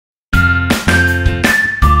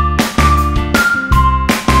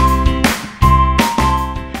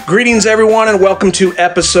Greetings, everyone, and welcome to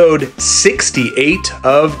episode 68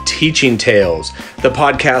 of Teaching Tales, the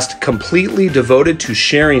podcast completely devoted to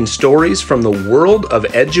sharing stories from the world of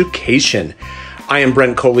education. I am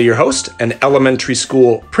Brent, Coley, your host, an elementary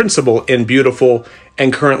school principal in beautiful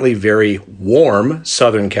and currently very warm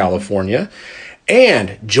Southern California.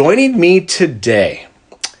 And joining me today,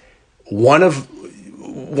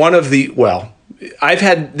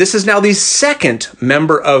 this is now the second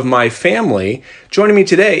member of my family. Joining me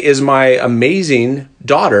today is my amazing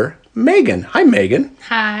daughter, Meghan. Hi, Meghan.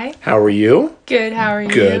 Hi. How are you? Good. How are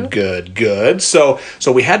you? Good. So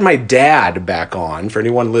we had my dad back on. For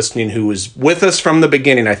anyone listening who was with us from the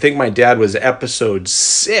beginning, I think my dad was episode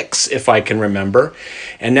 6, if I can remember.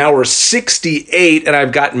 And now we're 68, and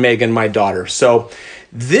I've got Meghan, my daughter. So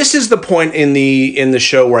this is the point in the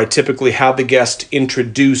show where I typically have the guest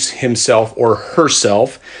introduce himself or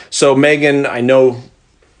herself. So Meghan, I know,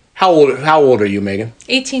 how old are you, Meghan?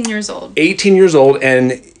 18 years old. 18 years old,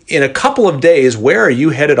 and in a couple of days, where are you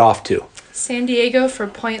headed off to? San Diego for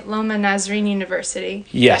Point Loma Nazarene University.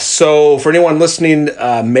 Yes. So for anyone listening,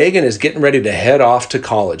 Meghan is getting ready to head off to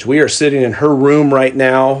college. We are sitting in her room right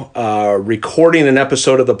now, recording an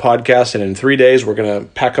episode of the podcast. And in 3 days, we're going to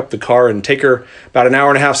pack up the car and take her about an hour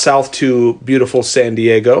and a half south to beautiful San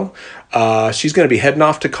Diego. She's going to be heading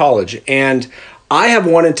off to college. And I have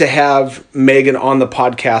wanted to have Meghan on the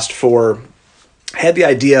podcast I had the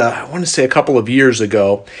idea, I want to say a couple of years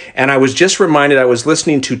ago, and I was just reminded, I was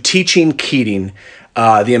listening to Teaching Keating,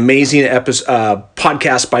 the amazing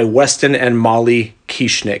podcast by Weston and Molly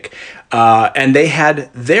Kieschnick, and they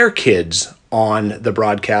had their kids on the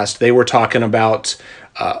broadcast. They were talking about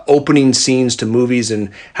opening scenes to movies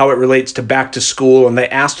and how it relates to back to school, and they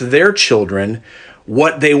asked their children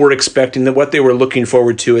what they were expecting, what they were looking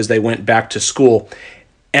forward to as they went back to school.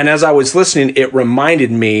 And as I was listening, it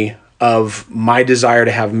reminded me of my desire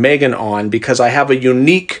to have Meghan on because I have a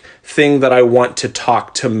unique thing that I want to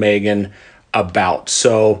talk to Meghan about.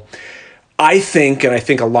 So I think, and I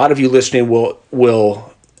think a lot of you listening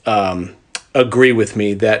will agree with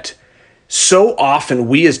me, that so often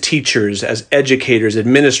we as teachers, as educators,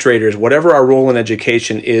 administrators, whatever our role in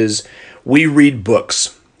education is, we read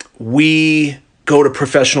books. We go to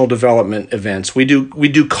professional development events. We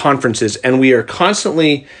do conferences, and we are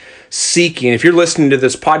constantly seeking. If you're listening to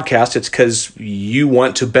this podcast, it's because you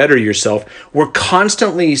want to better yourself. We're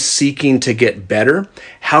constantly seeking to get better.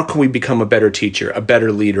 How can we become a better teacher, a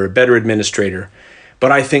better leader, a better administrator?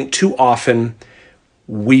 But I think too often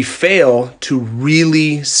we fail to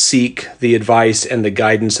really seek the advice and the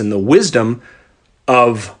guidance and the wisdom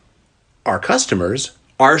of our customers,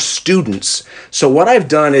 our students. So what I've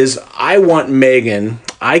done is I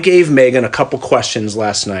gave Meghan a couple questions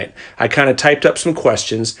last night. I kind of typed up some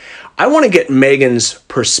questions. I want to get Meghan's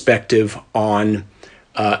perspective on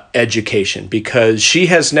education because she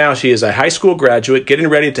is a high school graduate getting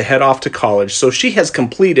ready to head off to college. So she has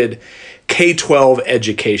completed K-12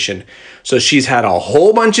 education. So she's had a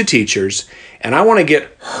whole bunch of teachers, and I want to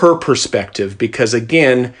get her perspective because,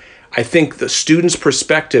 again, I think the student's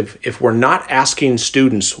perspective, if we're not asking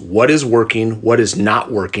students what is working, what is not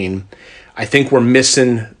working, I think we're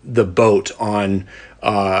missing the boat on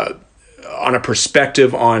a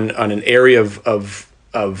perspective, on an area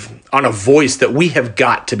on a voice that we have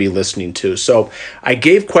got to be listening to. So I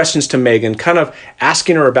gave questions to Meghan, kind of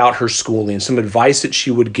asking her about her schooling, some advice that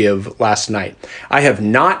she would give last night.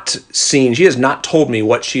 She has not told me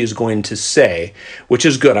what she is going to say, which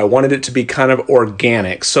is good. I wanted it to be kind of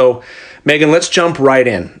organic. So Meghan, let's jump right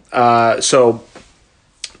in. So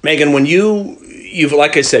Meghan, when you've,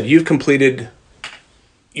 like I said, you've completed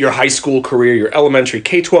your high school career, your elementary,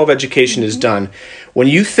 K-12 education is done. When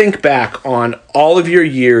you think back on all of your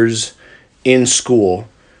years in school,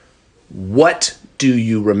 what do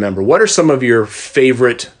you remember? What are some of your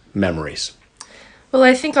favorite memories? Well,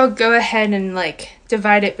 I think I'll go ahead and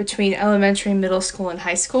divide it between elementary, middle school, and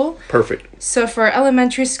high school. Perfect. So for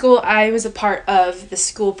elementary school, I was a part of the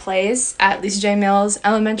school plays at Lisa J. Mills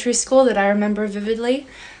Elementary School that I remember vividly.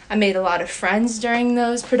 I made a lot of friends during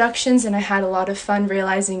those productions, and I had a lot of fun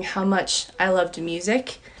realizing how much I loved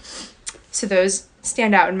music. So those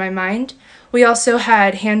stand out in my mind. We also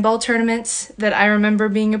had handball tournaments that I remember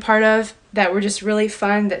being a part of that were just really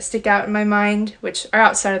fun, that stick out in my mind, which are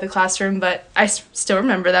outside of the classroom, but I still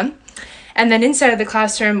remember them. And then inside of the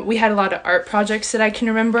classroom, we had a lot of art projects that I can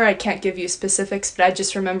remember. I can't give you specifics, but I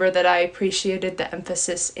just remember that I appreciated the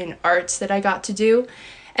emphasis in arts that I got to do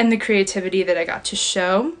and the creativity that I got to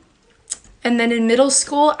show. And then in middle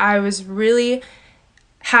school, I was really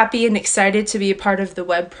happy and excited to be a part of the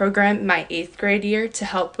web program my 8th grade year to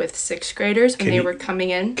help with 6th graders when they were coming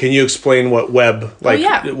in. Can you explain what web,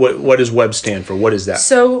 what does web stand for? What is that?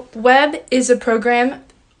 So web is a program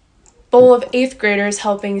full of 8th graders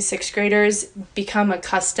helping 6th graders become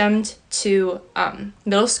accustomed to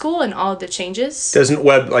middle school and all the changes. Doesn't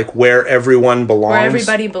web like where everyone belongs? Where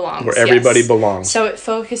everybody belongs. Where everybody belongs. So it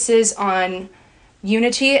focuses on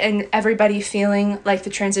unity and everybody feeling like the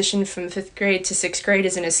transition from 5th grade to 6th grade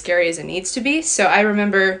isn't as scary as it needs to be. So I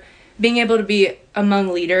remember being able to be among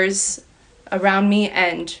leaders around me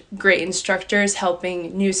and great instructors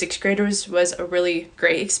helping new 6th graders was a really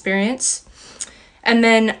great experience. And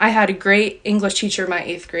then I had a great English teacher my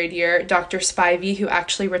 8th grade year, Dr. Spivey, who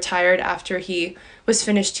actually retired after he was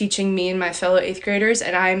finished teaching me and my fellow 8th graders.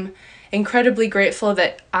 And I'm incredibly grateful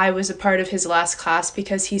that I was a part of his last class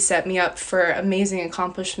because he set me up for amazing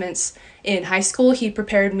accomplishments in high school. He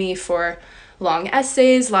prepared me for long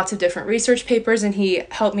essays, lots of different research papers, and he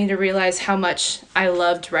helped me to realize how much I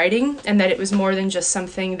loved writing and that it was more than just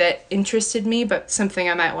something that interested me, but something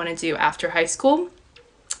I might want to do after high school.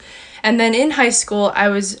 And then in high school, I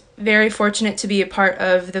was very fortunate to be a part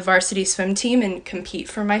of the varsity swim team and compete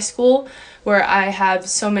for my school, where I have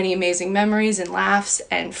so many amazing memories and laughs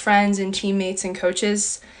and friends and teammates and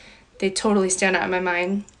coaches. They totally stand out in my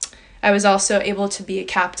mind. I was also able to be a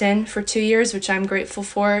captain for 2 years, which I'm grateful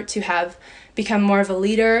for, to have become more of a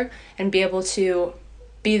leader and be able to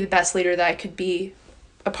be the best leader that I could be.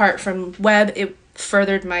 Apart from web, it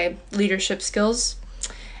furthered my leadership skills.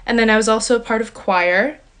 And then I was also a part of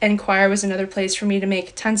choir. And choir was another place for me to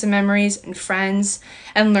make tons of memories and friends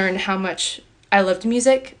and learn how much I loved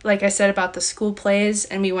music. Like I said about the school plays,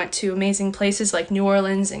 and we went to amazing places like New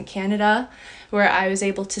Orleans and Canada, where I was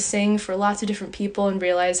able to sing for lots of different people and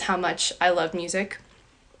realize how much I love music.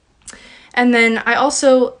 And then I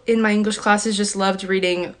also, in my English classes, just loved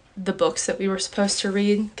reading the books that we were supposed to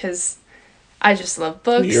read because I just love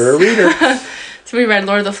books. You're a reader. So we read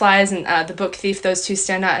Lord of the Flies and The Book Thief. Those two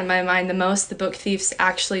stand out in my mind the most. The Book Thief's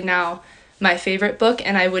actually now my favorite book,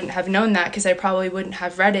 and I wouldn't have known that because I probably wouldn't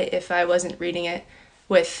have read it if I wasn't reading it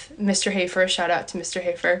with Mr. Hafer. Shout out to Mr.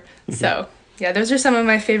 Hafer. So, yeah, those are some of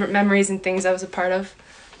my favorite memories and things I was a part of.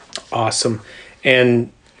 Awesome.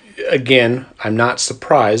 And again, I'm not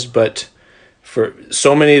surprised, but for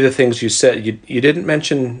so many of the things you said, you didn't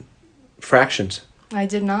mention fractions. I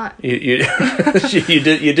did not. You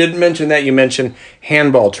didn't mention that. You mentioned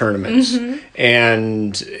handball tournaments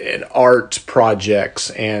and art projects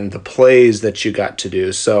and the plays that you got to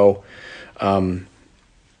do. So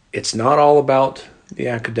it's not all about the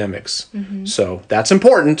academics. So that's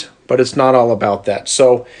important, but it's not all about that.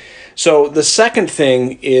 So the second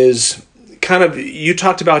thing is kind of, you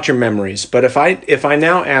talked about your memories, but if I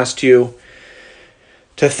now asked you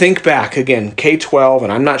to think back, again, K-12,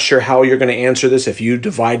 and I'm not sure how you're going to answer this if you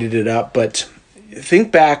divided it up, but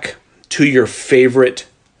think back to your favorite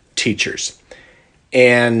teachers.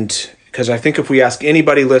 And because I think if we ask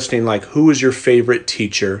anybody listening, like, who is your favorite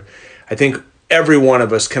teacher, I think every one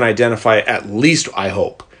of us can identify at least, I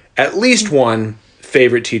hope, at least one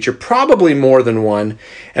favorite teacher, probably more than one.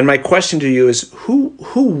 And my question to you is, who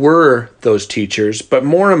were those teachers? But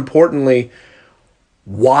more importantly,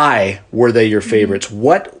 why were they your favorites?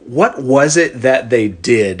 What was it that they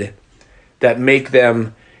did that make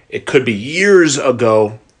them, it could be years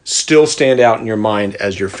ago, still stand out in your mind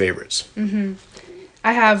as your favorites?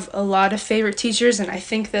 I have a lot of favorite teachers, and I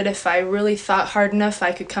think that if I really thought hard enough,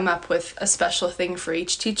 I could come up with a special thing for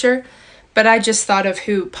each teacher. But I just thought of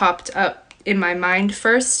who popped up in my mind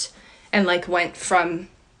first and went from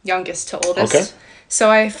youngest to oldest. Okay. So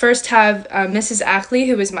I first have Mrs. Ackley,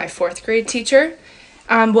 who was my 4th grade teacher.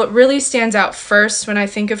 What really stands out first when I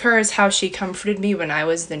think of her is how she comforted me when I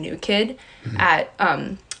was the new kid at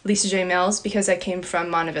Lisa J. Mills, because I came from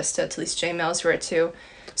Monte Vista to Lisa J. Mills, who are two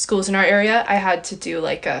schools in our area. I had to do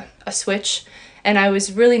a switch, and I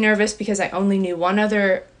was really nervous because I only knew one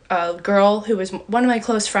other girl who was one of my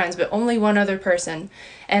close friends, but only one other person,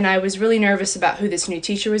 and I was really nervous about who this new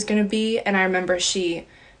teacher was going to be. And I remember she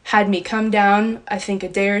had me come down, I think a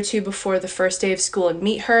day or two before the first day of school, and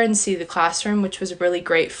meet her and see the classroom, which was really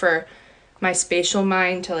great for my spatial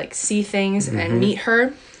mind to see things and meet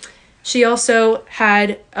her. She also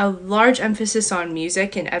had a large emphasis on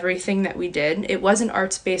music in everything that we did. It was an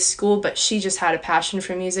arts-based school, but she just had a passion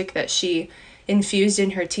for music that she infused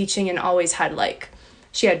in her teaching, and always had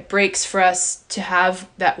she had breaks for us to have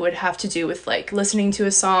that would have to do with listening to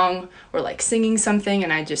a song or singing something,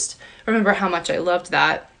 and I just remember how much I loved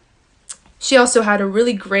that. She also had a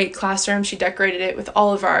really great classroom. She decorated it with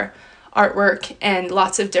all of our artwork and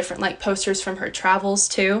lots of different posters from her travels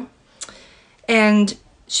too. And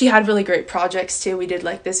she had really great projects too. We did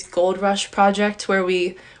like this gold rush project where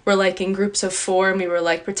we were like in groups of 4 and we were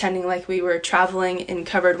like pretending like we were traveling in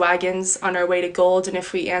covered wagons on our way to gold, and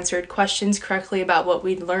if we answered questions correctly about what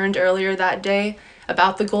we'd learned earlier that day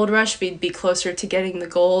about the gold rush, we'd be closer to getting the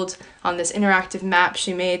gold on this interactive map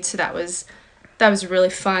she made. So that was really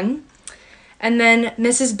fun. And then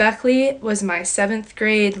Mrs. Beckley was my 7th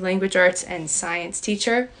grade language arts and science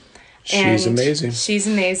teacher. She's amazing. She's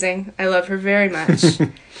amazing. I love her very much.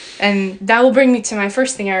 And that will bring me to my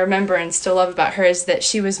first thing I remember and still love about her is that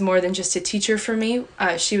she was more than just a teacher for me.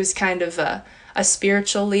 She was kind of a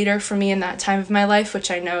spiritual leader for me in that time of my life, which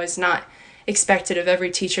I know is not expected of every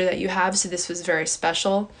teacher that you have, so this was very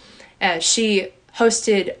special. She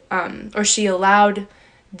hosted, or she allowed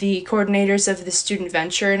the coordinators of the student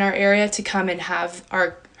venture in our area to come and have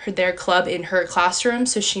their club in her classroom,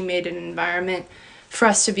 so she made an environment for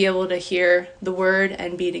us to be able to hear the word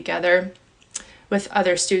and be together with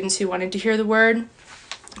other students who wanted to hear the word,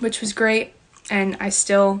 which was great. And I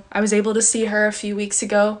was able to see her a few weeks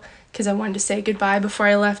ago because I wanted to say goodbye before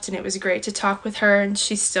I left, and it was great to talk with her, and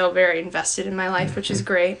she's still very invested in my life, which is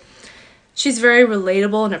great. She's very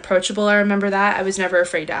relatable and approachable. I remember that. I was never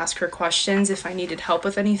afraid to ask her questions if I needed help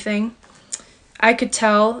with anything. I could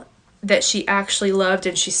tell that she actually loved,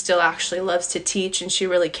 and she still actually loves to teach, and she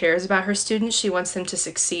really cares about her students. She wants them to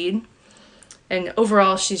succeed. And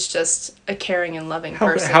overall, she's just a caring and loving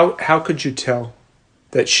person. How could you tell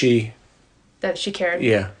that she cared?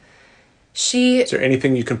 Yeah. Is there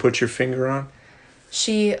anything you can put your finger on?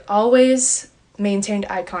 She always maintained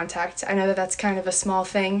eye contact. I know that that's kind of a small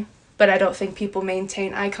thing, but I don't think people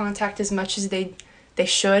maintain eye contact as much as they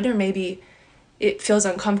should, or maybe it feels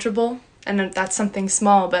uncomfortable, and that's something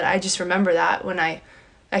small, but I just remember that when I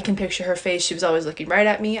can picture her face. She was always looking right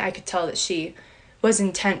at me. I could tell that she was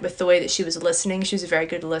intent with the way that she was listening. She was a very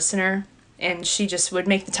good listener, and she just would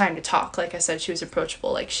make the time to talk. Like I said, she was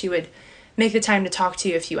approachable. Like, she would make the time to talk to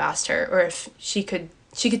you if you asked her, or if she could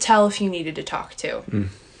tell if you needed to talk to.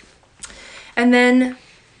 And then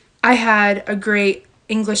I had a great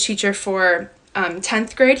English teacher for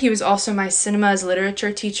 10th grade. He was also my cinemas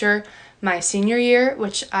literature teacher my senior year,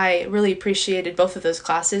 which I really appreciated both of those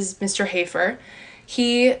classes. Mr. Hafer,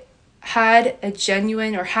 he has a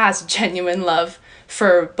genuine love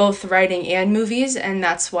for both writing and movies, and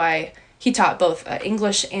that's why he taught both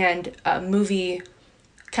English and movie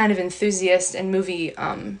kind of enthusiast and movie,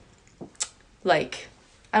 I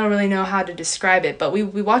don't really know how to describe it, but we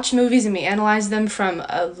watch movies and we analyze them from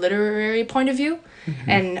a literary point of view,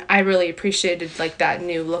 and I really appreciated that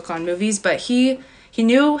new look on movies. But he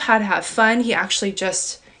knew how to have fun. He actually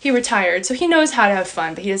he retired, so he knows how to have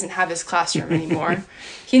fun, but he doesn't have his classroom anymore.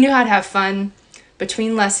 He knew how to have fun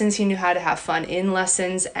between lessons. He knew how to have fun in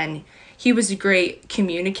lessons, and he was a great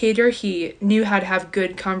communicator. He knew how to have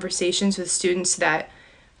good conversations with students that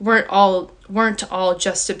weren't all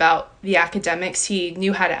just about the academics. He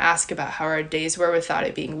knew how to ask about how our days were without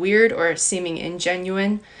it being weird or seeming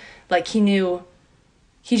ingenuine.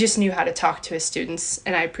 He just knew how to talk to his students,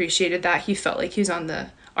 and I appreciated that. He felt like he was on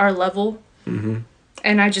our level.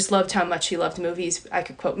 And I just loved how much he loved movies. I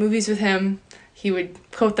could quote movies with him. He would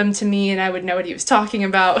quote them to me, and I would know what he was talking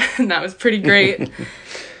about, and that was pretty great.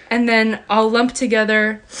 And then I'll lump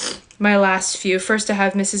together my last few. First, I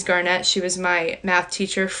have Mrs. Garnett. She was my math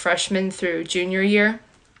teacher freshman through junior year,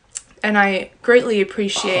 and I greatly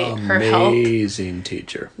appreciate her help. Amazing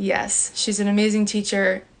teacher. Yes, she's an amazing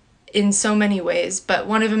teacher in so many ways, but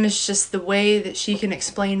one of them is just the way that she can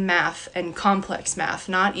explain math, and complex math,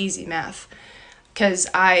 not easy math. Because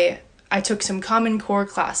I took some Common Core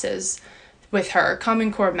classes with her,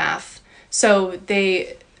 Common Core math. So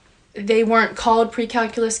they weren't called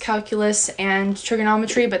pre-calculus, calculus, and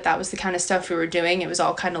trigonometry, but that was the kind of stuff we were doing. It was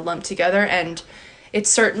all kind of lumped together, and it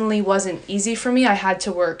certainly wasn't easy for me. I had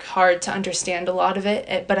to work hard to understand a lot of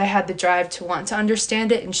it, but I had the drive to want to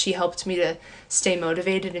understand it, and she helped me to stay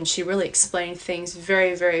motivated, and she really explained things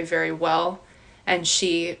very, very, very well. And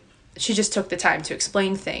she just took the time to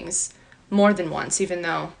explain things more than once, even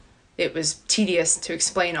though it was tedious to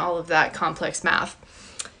explain all of that complex math.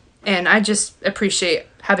 And I just appreciate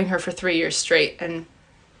having her for 3 years straight, and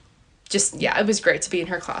it was great to be in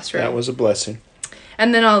her classroom. That was a blessing.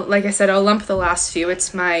 And then I'll lump the last few.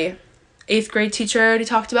 It's my 8th grade teacher I already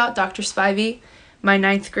talked about, Dr. Spivey, my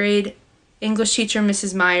 9th grade English teacher,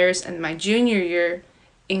 Mrs. Myers, and my junior year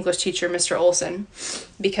English teacher, Mr. Olson,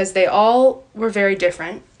 because they all were very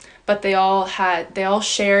different, but they all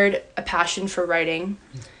shared a passion for writing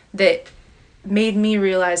that made me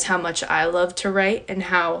realize how much I love to write, and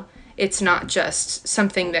how it's not just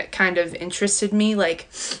something that kind of interested me. Like,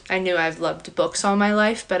 I knew I've loved books all my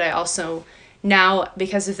life, but I also now,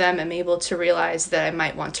 because of them, I'm able to realize that I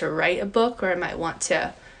might want to write a book, or I might want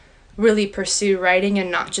to really pursue writing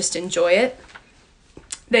and not just enjoy it.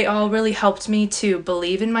 They all really helped me to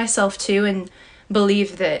believe in myself too, and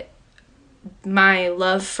believe that my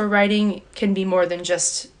love for writing can be more than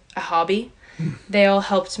just a hobby. They all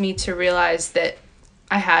helped me to realize that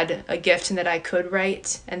I had a gift and that I could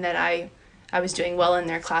write, and that I was doing well in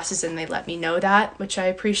their classes, and they let me know that, which I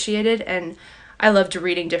appreciated. And I loved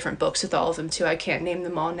reading different books with all of them too. I can't name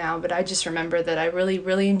them all now, but I just remember that I really,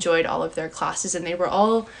 really enjoyed all of their classes, and they were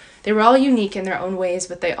all unique in their own ways,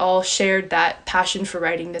 but they all shared that passion for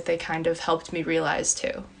writing that they kind of helped me realize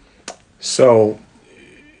too. So,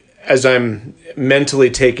 as I'm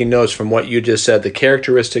mentally taking notes from what you just said, the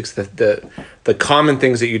characteristics, the common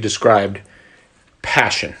things that you described,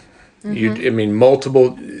 passion.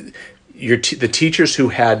 Multiple. The teachers who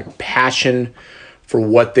had passion for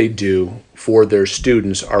what they do for their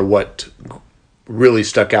students are what really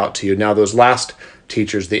stuck out to you. Now, those last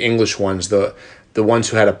teachers, the English ones, the ones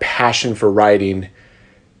who had a passion for writing,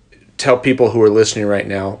 tell people who are listening right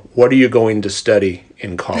now, what are you going to study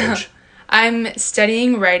in college? I'm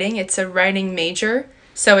studying writing. It's a writing major,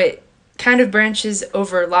 so it kind of branches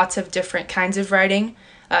over lots of different kinds of writing,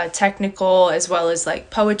 technical as well as like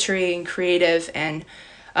poetry and creative and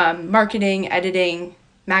marketing, editing,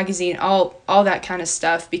 magazine, all that kind of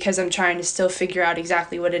stuff, because I'm trying to still figure out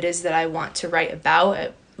exactly what it is that I want to write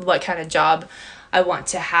about, what kind of job I want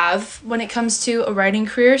to have when it comes to a writing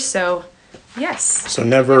career. So, yes.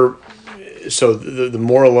 So the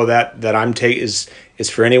moral of that I'm taking is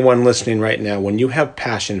for anyone listening right now, when you have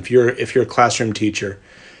passion, if you're a classroom teacher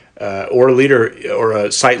or a leader or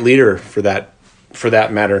a site leader for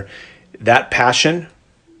that matter, that passion,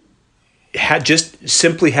 just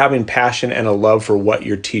simply having passion and a love for what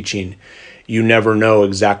you're teaching, you never know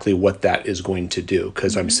exactly what that is going to do.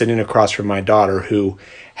 Because I'm sitting across from my daughter who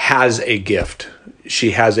has a gift.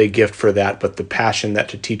 She has a gift for that, but the passion that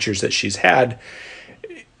the teachers that she's had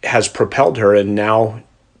has propelled her, and now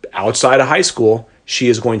outside of high school, she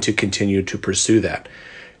is going to continue to pursue that.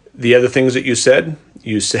 The other things that you said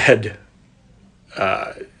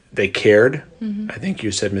they cared. I think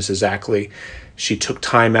you said Mrs. Ackley, she took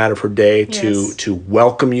time out of her day to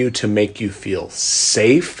welcome you, to make you feel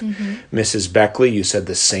safe. Mrs. Beckley, you said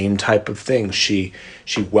the same type of thing. She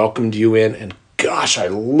welcomed you in, and gosh, I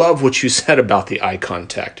love what you said about the eye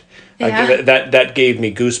contact. Yeah. That gave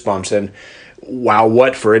me goosebumps. And wow,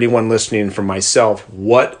 what, for anyone listening, for myself,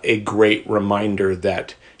 what a great reminder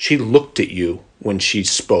that she looked at you when she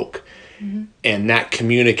spoke, and that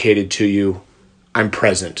communicated to you, I'm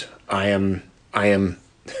present. I am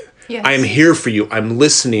Yes. I am here for you. I'm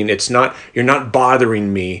listening. You're not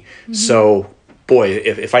bothering me. So, boy,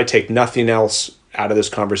 if I take nothing else out of this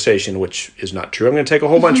conversation, which is not true, I'm going to take a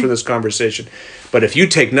whole bunch from this conversation. But if you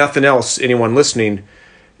take nothing else, anyone listening,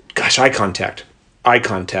 gosh, eye contact.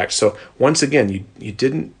 So once again, you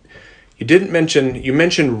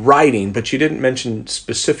mentioned writing, but you didn't mention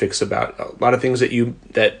specifics about a lot of things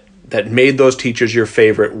that made those teachers your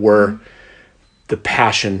favorite were the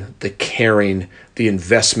passion, the caring, the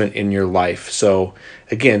investment in your life. So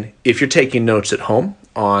again, if you're taking notes at home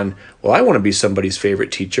on, well, I want to be somebody's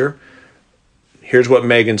favorite teacher, here's what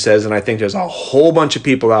Meghan says, and I think there's a whole bunch of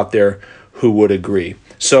people out there who would agree.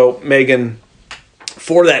 So Meghan,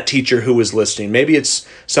 for that teacher who is listening, maybe it's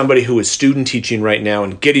somebody who is student teaching right now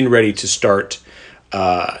and getting ready to start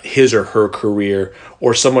his or her career,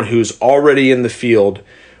 or someone who's already in the field,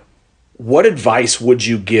 what advice would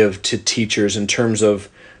you give to teachers in terms of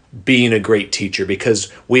being a great teacher?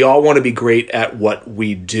 Because we all want to be great at what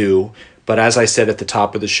we do, but as I said at the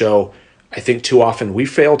top of the show, I think too often we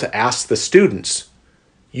fail to ask the students,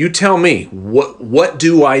 you tell me, what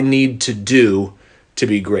do I need to do to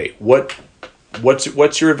be great?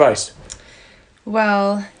 What's your advice?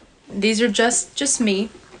 Well, these are just me,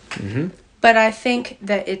 but I think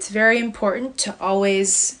that it's very important to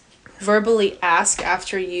always verbally ask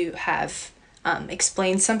after you have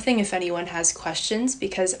explained something if anyone has questions,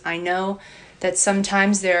 because I know that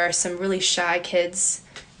sometimes there are some really shy kids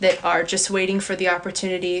that are just waiting for the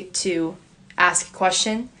opportunity to ask a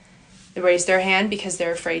question. They raise their hand because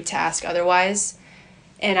they're afraid to ask otherwise.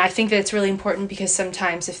 And I think that it's really important, because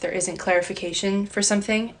sometimes if there isn't clarification for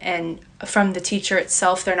something and from the teacher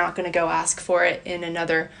itself, they're not going to go ask for it in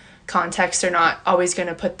another context. They're not always going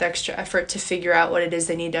to put the extra effort to figure out what it is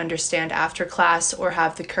they need to understand after class, or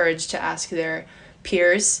have the courage to ask their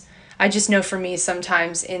peers. I just know for me,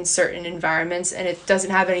 sometimes in certain environments, and it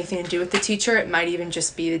doesn't have anything to do with the teacher, it might even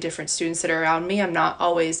just be the different students that are around me, I'm not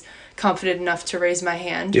always confident enough to raise my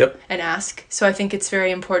hand and ask. So I think it's very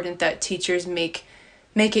important that teachers make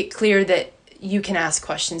it clear that you can ask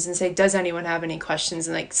questions and say, does anyone have any questions?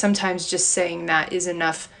 And like sometimes just saying that is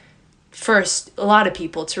enough for a lot of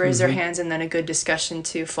people to raise their hands, and then a good discussion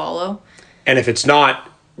to follow. And if it's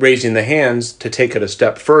not raising the hands, to take it a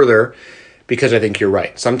step further, because I think you're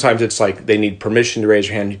right. Sometimes it's like they need permission to raise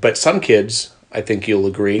their hand, but some kids, I think you'll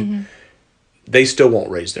agree, they still won't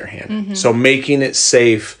raise their hand. So making it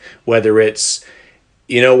safe, whether it's,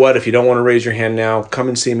 you know what, if you don't want to raise your hand now, come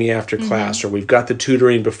and see me after class, or we've got the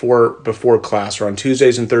tutoring before class, or on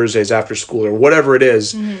Tuesdays and Thursdays after school, or whatever it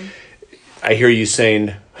is. I hear you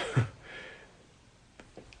saying,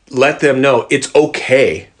 let them know it's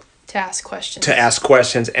okay to ask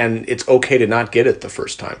questions. And it's okay to not get it the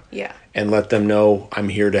first time. Yeah. And let them know I'm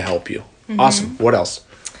here to help you. Awesome. What else?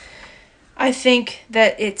 I think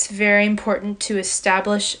that it's very important to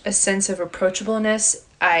establish a sense of approachableness.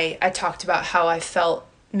 I talked about how I felt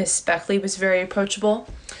Miss Beckley was very approachable.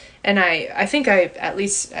 And I think I, at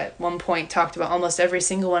least at one point, talked about almost every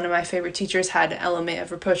single one of my favorite teachers had an element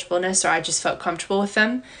of approachableness, or I just felt comfortable with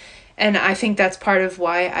them. And I think that's part of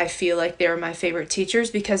why I feel like they were my favorite teachers,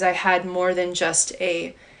 because I had more than just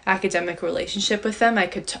a academic relationship with them. I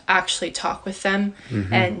could actually talk with them.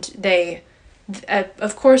 And they,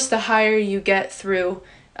 of course, the higher you get through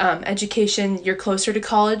education, you're closer to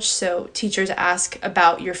college. So teachers ask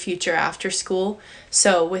about your future after school.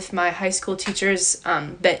 So with my high school teachers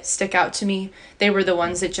that stick out to me, they were the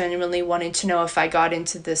ones that genuinely wanted to know if I got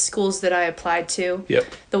into the schools that I applied to.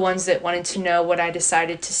 The ones that wanted to know what I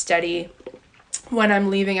decided to study when I'm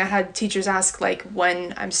leaving. I had teachers ask like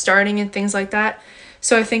when I'm starting and things like that.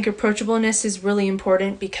 So I think approachableness is really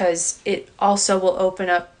important, because it also will open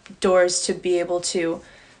up doors to be able to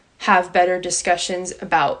have better discussions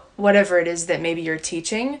about whatever it is that maybe you're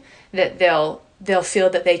teaching, that they'll feel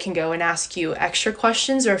that they can go and ask you extra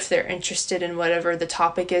questions, or if they're interested in whatever the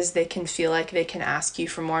topic is, they can feel like they can ask you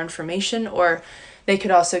for more information, or they could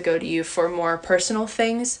also go to you for more personal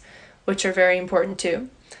things, which are very important too.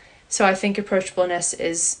 So I think approachableness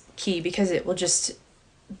is key, because it will just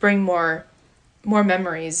bring more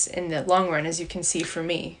memories in the long run, as you can see for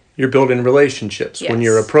me. You're building relationships. When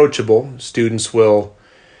you're approachable, students will,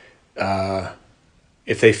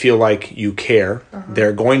 if they feel like you care,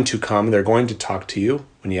 they're going to come, they're going to talk to you.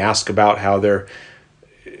 When you ask about how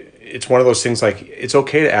it's one of those things like, it's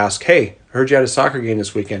okay to ask, hey, I heard you had a soccer game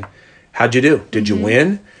this weekend. How'd you do? Did you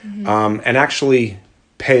win? And actually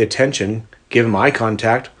pay attention, give them eye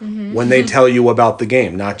contact when they tell you about the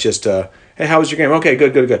game, not just, hey, how was your game? Okay,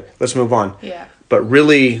 good. Let's move on. Yeah. But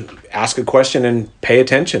really ask a question and pay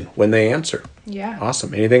attention when they answer. Yeah.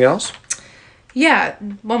 Awesome. Anything else? Yeah,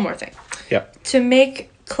 one more thing. Yep. To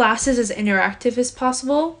make classes as interactive as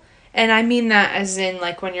possible, and I mean that as in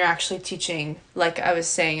like when you're actually teaching, like I was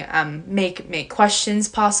saying, make questions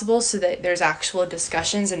possible so that there's actual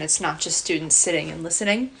discussions and it's not just students sitting and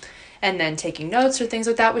listening and then taking notes or things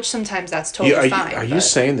like that, which sometimes that's totally fine. Are you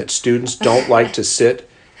saying that students don't like to sit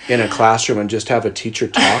in a classroom and just have a teacher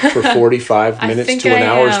talk for 45 minutes to an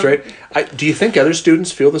hour straight? Do you think other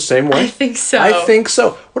students feel the same way? I think so. I think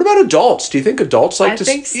so. What about adults? Do you think adults like to? I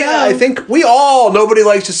think so. Yeah, I think nobody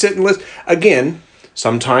likes to sit and listen. Again,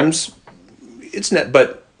 sometimes it's not,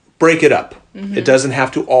 but break it up. It doesn't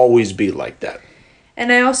have to always be like that.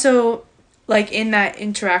 And I also, like in that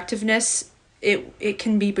interactiveness, it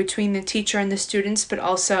can be between the teacher and the students, but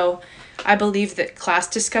also I believe that class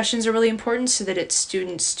discussions are really important so that it's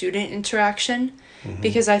student-student interaction,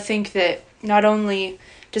 because I think that not only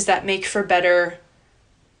does that make for better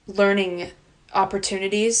learning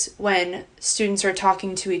opportunities when students are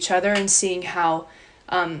talking to each other and seeing how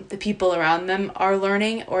the people around them are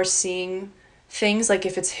learning, or seeing things like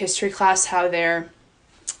if it's history class, how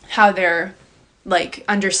they're like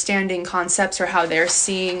understanding concepts, or how they're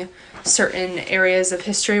seeing certain areas of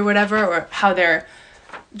history or whatever, or how they're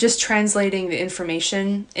just translating the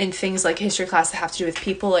information in things like history class that have to do with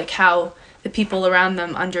people, like how the people around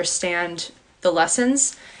them understand the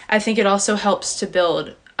lessons. I think it also helps to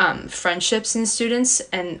build friendships in students,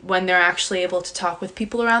 and when they're actually able to talk with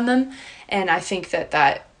people around them. And I think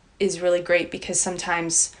that is really great, because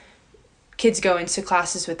sometimes kids go into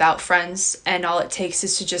classes without friends, and all it takes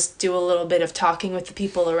is to just do a little bit of talking with the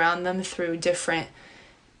people around them through different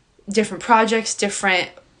projects, different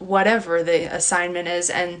whatever the assignment is,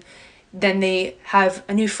 and then they have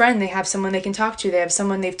a new friend, they have someone they can talk to, they have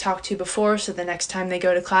someone they've talked to before, so the next time they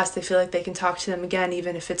go to class they feel like they can talk to them again,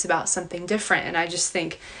 even if it's about something different. And I just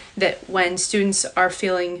think that when students are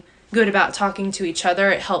feeling good about talking to each other,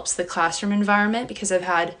 it helps the classroom environment, because I've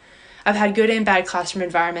had good and bad classroom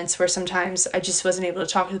environments where sometimes I just wasn't able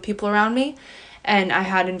to talk to the people around me, and I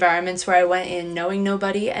had environments where I went in knowing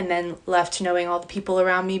nobody and then left knowing all the people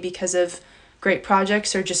around me because of great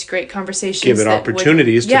projects or just great conversations. Give it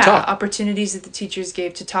opportunities to talk. Opportunities that the teachers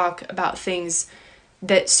gave to talk about things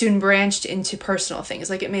that soon branched into personal things.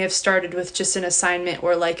 Like it may have started with just an assignment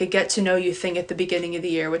or like a get to know you thing at the beginning of the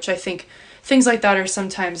year, which I think things like that are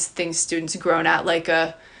sometimes things students groan at, like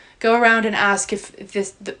go around and ask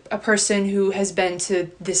if a person who has been to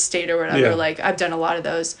this state or whatever. Yeah. Like I've done a lot of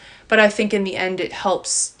those, but I think in the end it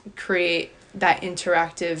helps create that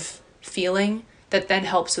interactive feeling that then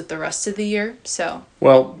helps with the rest of the year. So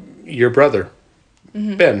well, your brother,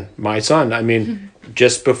 Ben, my son, I mean,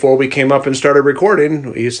 just before we came up and started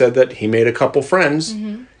recording, he said that he made a couple friends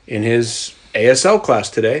in his ASL class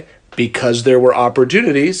today because there were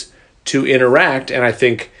opportunities to interact. And I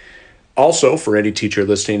think also for any teacher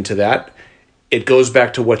listening to that, it goes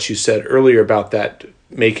back to what you said earlier about that,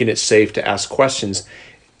 making it safe to ask questions.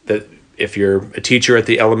 That if you're a teacher at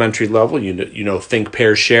the elementary level, you know, think,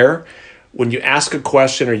 pair, share. When you ask a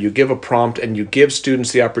question or you give a prompt and you give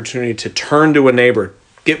students the opportunity to turn to a neighbor,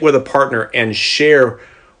 get with a partner and share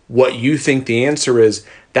what you think the answer is,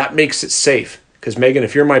 that makes it safe. Because Meghan,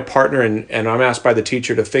 if you're my partner and I'm asked by the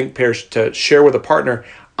teacher to think, pair, to share with a partner,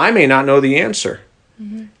 I may not know the answer.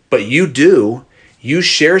 But you do. You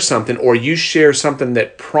share something, or you share something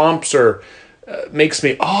that prompts or makes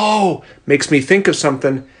me think of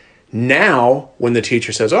something. Now, when the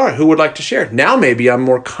teacher says, all right, who would like to share? Now maybe I'm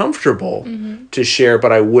more comfortable to share,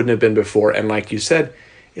 but I wouldn't have been before. And like you said,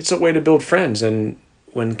 it's a way to build friends. And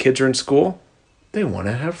when kids are in school, they want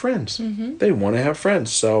to have friends. They want to have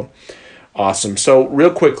friends. So awesome. So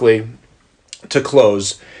real quickly, to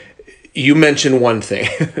close, you mentioned one thing.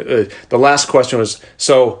 The last question was,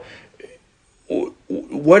 so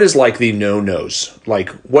what is like the no-nos? Like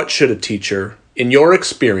what should a teacher, in your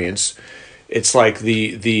experience, it's like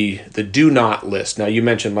the do not list. Now you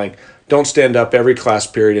mentioned like don't stand up every class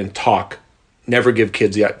period and talk. Never give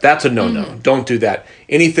kids that's a no-no. Don't do that.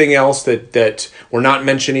 Anything else that we're not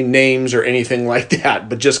mentioning names or anything like that,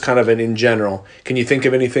 but just kind of in general. Can you think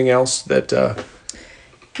of anything else that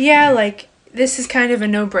Yeah, like this is kind of a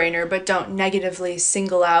no-brainer, but don't negatively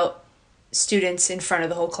single out students in front of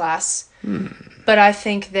the whole class. But I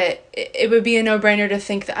think that it would be a no-brainer to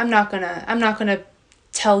think that I'm not gonna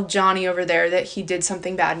tell Johnny over there that he did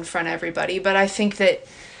something bad in front of everybody. But I think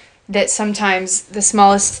that sometimes the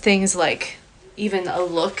smallest things, like even a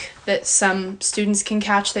look that some students can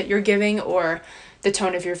catch that you're giving, or the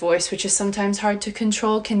tone of your voice, which is sometimes hard to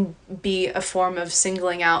control, can be a form of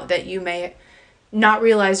singling out that you may not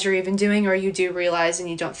realize you're even doing, or you do realize and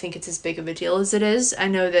you don't think it's as big of a deal as it is. I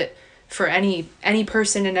know that for any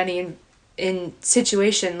person in any in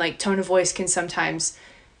situation, like tone of voice can sometimes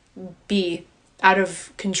be out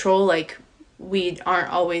of control. Like we aren't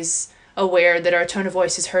always aware that our tone of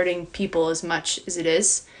voice is hurting people as much as it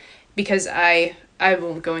is. Because I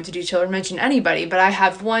won't go into detail or mention anybody, but I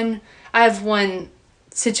have one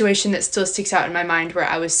situation that still sticks out in my mind where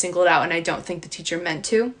I was singled out and I don't think the teacher meant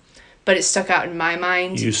to, but it stuck out in my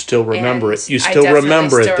mind. You still remember it. You still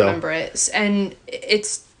remember it, though. I still remember it. And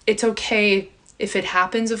it's okay if it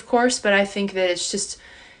happens, of course, but I think that it's just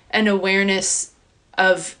an awareness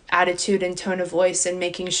of attitude and tone of voice, and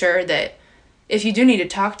making sure that if you do need to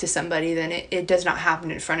talk to somebody, then it does not happen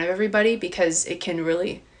in front of everybody, because it can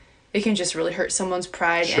just really hurt someone's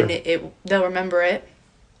pride. Sure. And they'll remember it.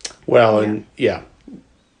 Well, yeah. And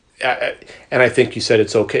yeah. And I think you said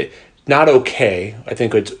it's okay. Not okay. I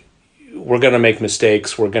think we're going to make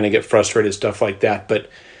mistakes. We're going to get frustrated, stuff like that. But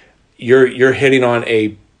you're hitting on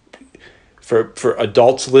for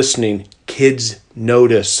adults listening, kids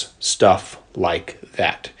notice stuff like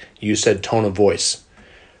that. You said tone of voice,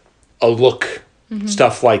 a look,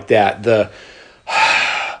 stuff like that. The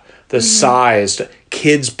size,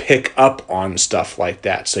 kids pick up on stuff like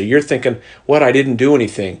that. So you're thinking, what, I didn't do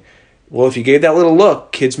anything. Well, if you gave that little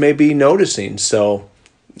look, kids may be noticing. So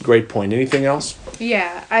great point. Anything else?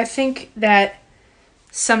 Yeah, I think that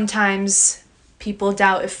sometimes people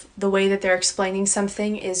doubt if the way that they're explaining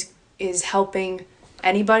something is helping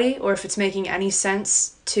anybody, or if it's making any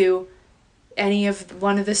sense to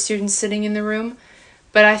one of the students sitting in the room.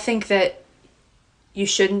 But I think that you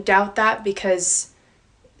shouldn't doubt that, because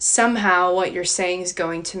somehow what you're saying is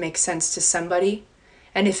going to make sense to somebody.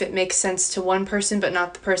 And if it makes sense to one person but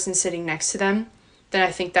not the person sitting next to them, then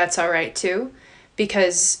I think that's all right too.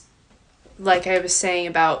 Because like I was saying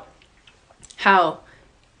about how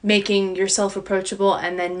making yourself approachable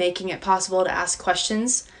and then making it possible to ask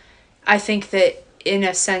questions, I think that in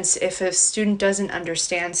a sense, if a student doesn't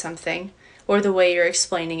understand something or the way you're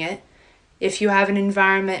explaining it, if you have an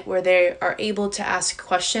environment where they are able to ask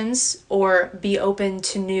questions or be open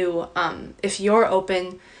to new, if you're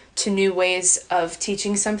open to new ways of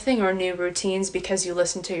teaching something or new routines because you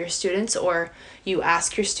listen to your students, or you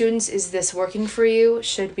ask your students, is this working for you?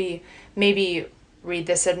 Should we maybe read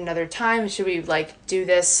this at another time? Should we do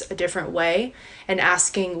this a different way? And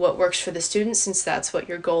asking what works for the students, since that's what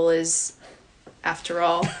your goal is after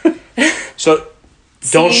all. So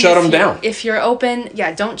don't shut them down. If you're open,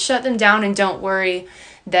 don't shut them down, and don't worry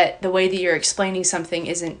that the way that you're explaining something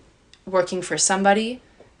isn't working for somebody,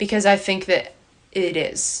 because I think that it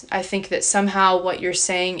is. I think that somehow what you're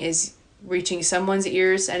saying is reaching someone's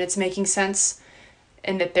ears and it's making sense,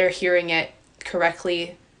 and that they're hearing it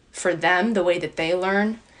correctly for them, the way that they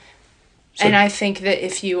learn. And I think that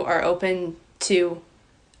if you are open to,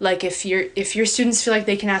 if your students feel like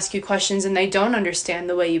they can ask you questions and they don't understand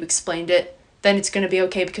the way you explained it, then it's going to be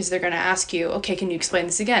okay, because they're going to ask you, okay, can you explain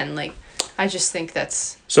this again? I just think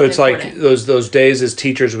that's so it's important. Those days as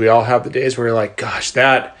teachers, we all have the days where you're like, gosh,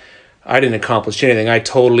 that I didn't accomplish anything. I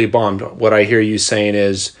totally bombed. What I hear you saying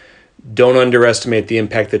is, don't underestimate the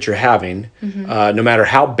impact that you're having. No matter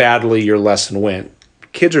how badly your lesson went,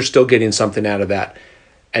 kids are still getting something out of that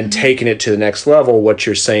and taking it to the next level. What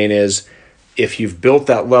you're saying is, if you've built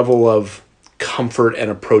that level of comfort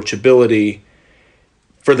and approachability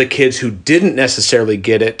for the kids who didn't necessarily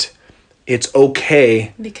get it, it's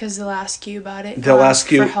okay. Because they'll ask you about it. They'll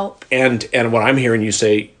ask you for help. And what I'm hearing you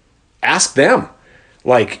say, ask them.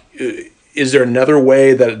 Is there another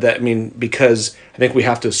way that because I think we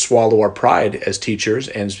have to swallow our pride as teachers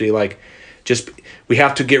and be like, we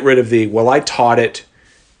have to get rid of well, I taught it,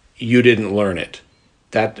 you didn't learn it.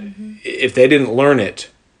 That if they didn't learn it,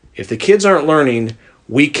 if the kids aren't learning,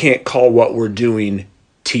 we can't call what we're doing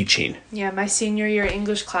teaching. Yeah, my senior year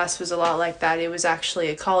English class was a lot like that. It was actually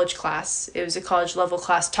a college class. It was a college level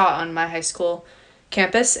class taught on my high school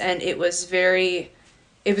campus, and it was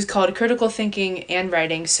called critical thinking and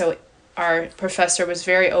writing. So our professor was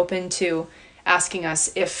very open to asking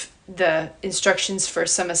us if the instructions for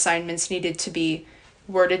some assignments needed to be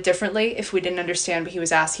worded differently if we didn't understand what he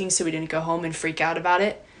was asking, so we didn't go home and freak out about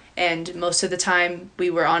it. And most of the time we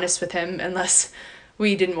were honest with him, unless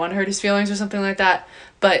we didn't want to hurt his feelings or something like that.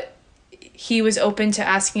 But he was open to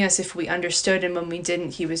asking us if we understood, and when we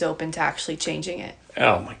didn't, he was open to actually changing it.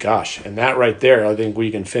 Oh my gosh. And that right there, I think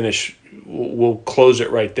we can finish, we'll close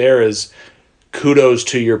it right there, is kudos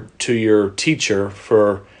to your teacher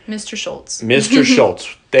for Mr. Schultz. Mr.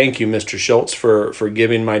 Schultz. Thank you, Mr. Schultz, for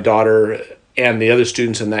giving my daughter and the other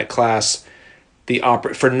students in that class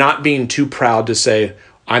for not being too proud to say,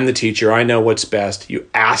 I'm the teacher, I know what's best. You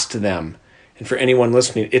asked them. And for anyone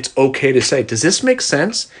listening, it's okay to say, does this make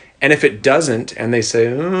sense? And if it doesn't, and they say,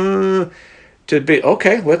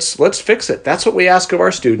 okay, let's fix it. That's what we ask of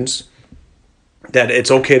our students, that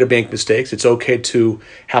it's okay to make mistakes. It's okay to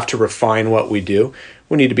have to refine what we do.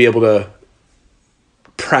 We need to be able to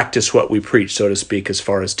practice what we preach, so to speak, as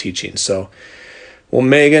far as teaching. So, well,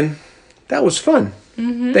 Megan, that was fun.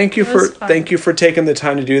 Thank you for taking the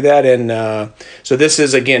time to do that. And so this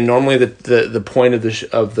is, again, normally the point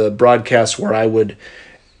of the broadcast where I would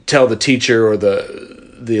tell the teacher or the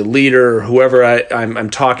leader or whoever I'm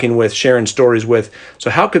talking with, sharing stories with. So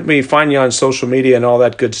how could we find you on social media and all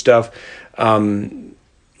that good stuff? Where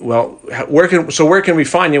can we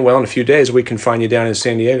find you? Well, in a few days we can find you down in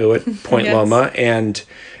San Diego at Point Yes. Loma, and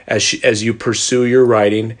as you pursue your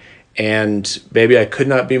writing. And baby, I could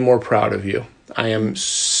not be more proud of you. I am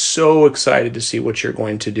so excited to see what you're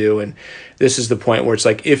going to do. And this is the point where it's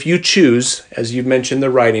like, if you choose, as you've mentioned the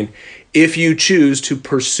writing, if you choose to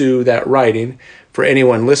pursue that writing, for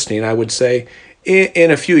anyone listening, I would say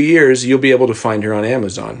in a few years, you'll be able to find her on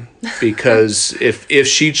Amazon. Because if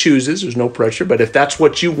she chooses, there's no pressure, but if that's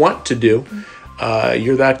what you want to do,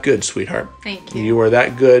 you're that good, sweetheart. Thank you. You are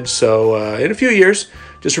that good. So in a few years,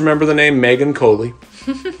 just remember the name Meghan Coley,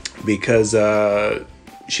 because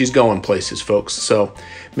she's going places, folks. So,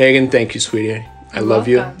 Megan, thank you, sweetie. I love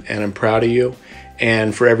you, and I'm proud of you.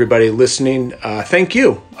 And for everybody listening, thank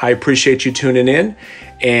you. I appreciate you tuning in.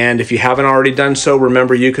 And if you haven't already done so,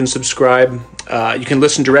 remember you can subscribe. You can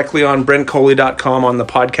listen directly on brentcoley.com on the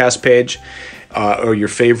podcast page, or your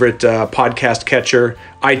favorite podcast catcher,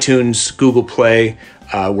 iTunes, Google Play.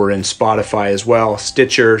 We're in Spotify as well,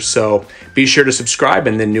 Stitcher. So be sure to subscribe,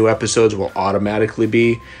 and then new episodes will automatically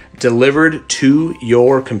be delivered to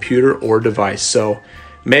your computer or device. So,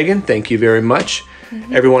 Megan, thank you very much.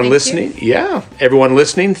 Everyone listening, everyone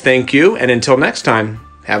listening, thank you. And until next time,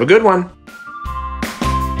 have a good one.